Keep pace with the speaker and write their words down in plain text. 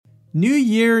New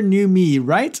year, new me,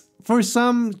 right? For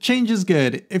some, change is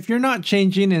good. If you're not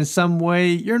changing in some way,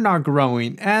 you're not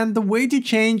growing. And the way to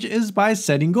change is by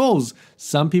setting goals.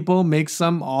 Some people make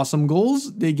some awesome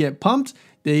goals, they get pumped,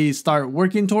 they start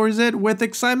working towards it with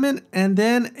excitement, and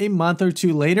then a month or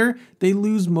two later, they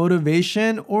lose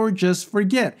motivation or just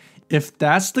forget. If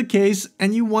that's the case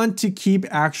and you want to keep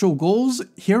actual goals,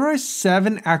 here are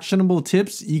 7 actionable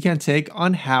tips you can take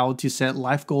on how to set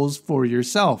life goals for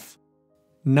yourself.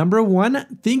 Number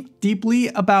 1, think deeply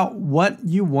about what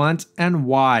you want and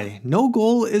why. No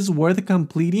goal is worth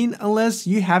completing unless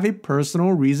you have a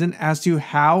personal reason as to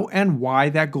how and why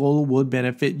that goal would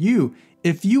benefit you.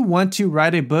 If you want to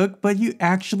write a book but you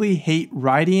actually hate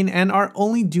writing and are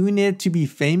only doing it to be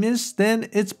famous, then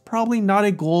it's probably not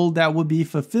a goal that would be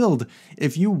fulfilled.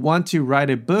 If you want to write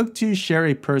a book to share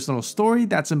a personal story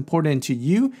that's important to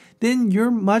you, then you're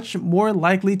much more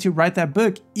likely to write that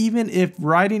book even if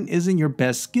writing isn't your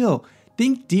best skill.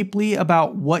 Think deeply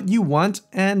about what you want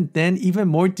and then even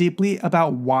more deeply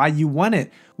about why you want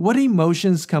it. What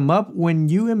emotions come up when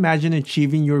you imagine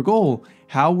achieving your goal?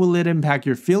 How will it impact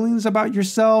your feelings about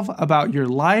yourself, about your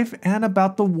life, and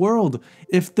about the world?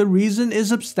 If the reason is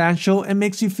substantial and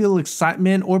makes you feel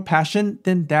excitement or passion,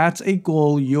 then that's a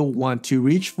goal you'll want to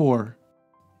reach for.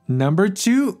 Number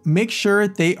 2, make sure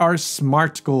they are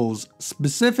SMART goals: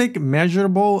 specific,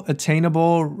 measurable,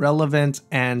 attainable, relevant,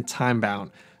 and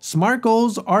time-bound. SMART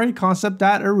goals are a concept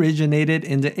that originated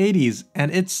in the 80s,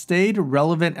 and it's stayed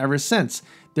relevant ever since.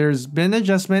 There's been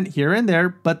adjustment here and there,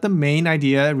 but the main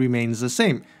idea remains the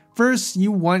same. First,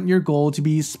 you want your goal to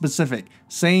be specific.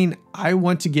 Saying, I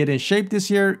want to get in shape this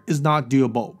year is not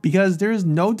doable because there is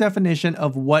no definition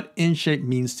of what in shape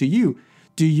means to you.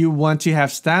 Do you want to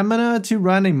have stamina to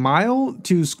run a mile,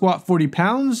 to squat 40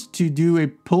 pounds, to do a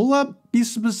pull-up? Be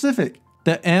specific.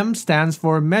 The M stands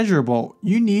for measurable.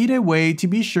 You need a way to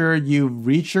be sure you've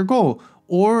reached your goal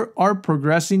or are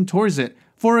progressing towards it.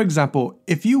 For example,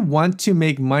 if you want to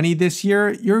make money this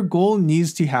year, your goal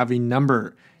needs to have a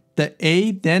number. The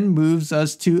A then moves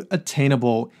us to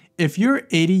attainable. If you're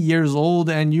 80 years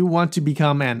old and you want to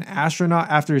become an astronaut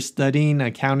after studying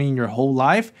accounting your whole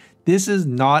life, this is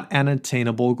not an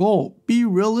attainable goal. Be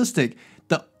realistic.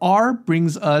 The R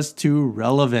brings us to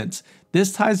relevant.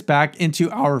 This ties back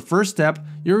into our first step.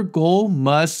 Your goal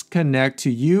must connect to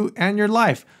you and your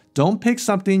life. Don't pick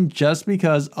something just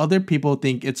because other people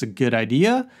think it's a good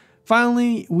idea.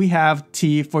 Finally, we have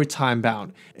T for time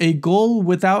bound. A goal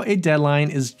without a deadline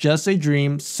is just a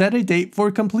dream. Set a date for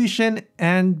completion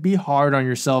and be hard on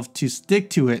yourself to stick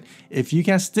to it. If you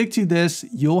can stick to this,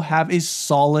 you'll have a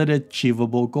solid,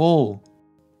 achievable goal.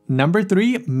 Number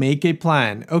 3, make a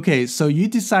plan. Okay, so you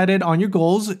decided on your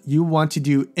goals. You want to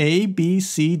do A, B,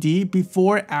 C, D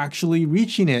before actually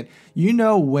reaching it. You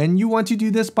know when you want to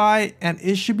do this by, and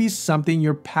it should be something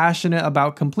you're passionate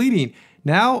about completing.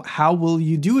 Now, how will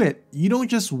you do it? You don't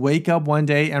just wake up one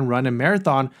day and run a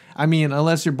marathon. I mean,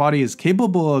 unless your body is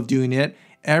capable of doing it.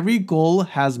 Every goal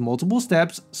has multiple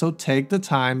steps, so take the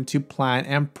time to plan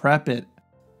and prep it.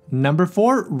 Number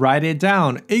 4, write it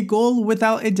down. A goal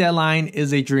without a deadline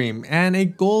is a dream, and a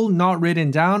goal not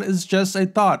written down is just a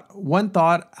thought. One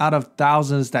thought out of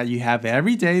thousands that you have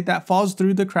every day that falls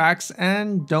through the cracks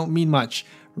and don't mean much.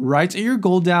 Write your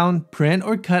goal down, print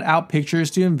or cut out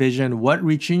pictures to envision what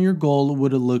reaching your goal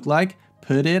would look like,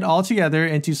 put it all together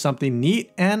into something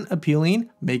neat and appealing,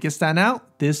 make it stand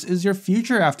out. This is your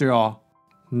future after all.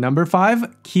 Number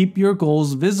 5, keep your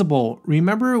goals visible.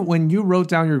 Remember when you wrote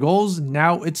down your goals,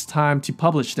 now it's time to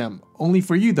publish them. Only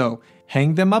for you though.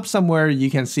 Hang them up somewhere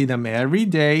you can see them every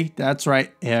day. That's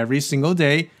right, every single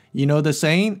day. You know the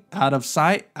saying, out of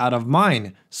sight, out of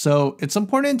mind. So it's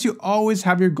important to always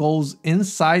have your goals in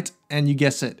sight and you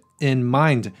guess it, in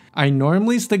mind. I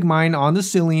normally stick mine on the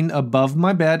ceiling above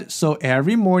my bed, so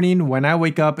every morning when I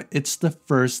wake up, it's the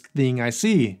first thing I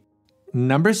see.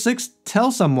 Number 6,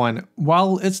 tell someone.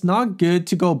 While it's not good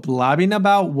to go blabbing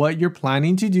about what you're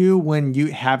planning to do when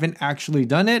you haven't actually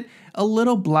done it, a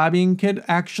little blabbing could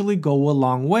actually go a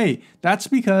long way. That's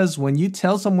because when you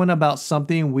tell someone about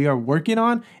something we are working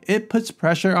on, it puts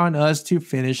pressure on us to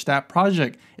finish that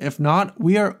project. If not,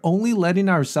 we are only letting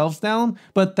ourselves down,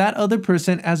 but that other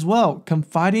person as well.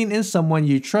 Confiding in someone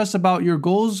you trust about your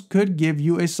goals could give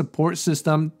you a support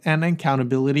system and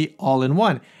accountability all in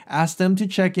one. Ask them to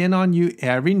check in on you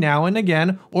every now and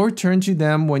again, or turn to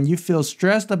them when you feel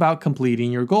stressed about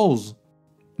completing your goals.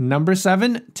 Number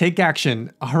 7, take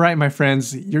action. All right, my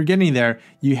friends, you're getting there.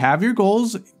 You have your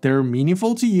goals. They're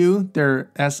meaningful to you.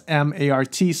 They're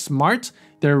SMART, SMART.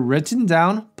 They're written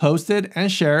down, posted,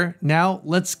 and shared. Now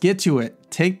let's get to it.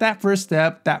 Take that first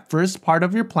step, that first part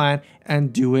of your plan,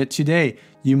 and do it today.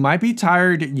 You might be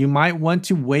tired, you might want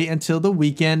to wait until the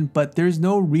weekend, but there's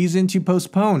no reason to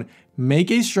postpone.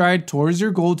 Make a stride towards your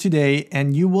goal today,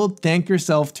 and you will thank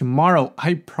yourself tomorrow,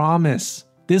 I promise.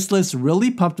 This list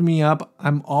really pumped me up.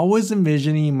 I'm always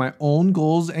envisioning my own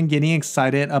goals and getting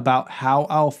excited about how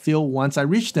I'll feel once I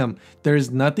reach them.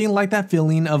 There's nothing like that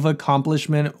feeling of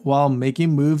accomplishment while making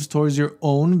moves towards your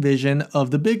own vision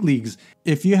of the big leagues.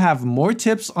 If you have more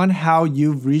tips on how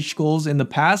you've reached goals in the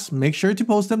past, make sure to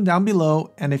post them down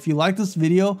below. And if you like this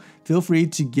video, feel free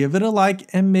to give it a like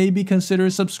and maybe consider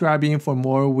subscribing for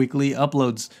more weekly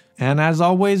uploads. And as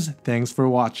always, thanks for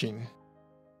watching.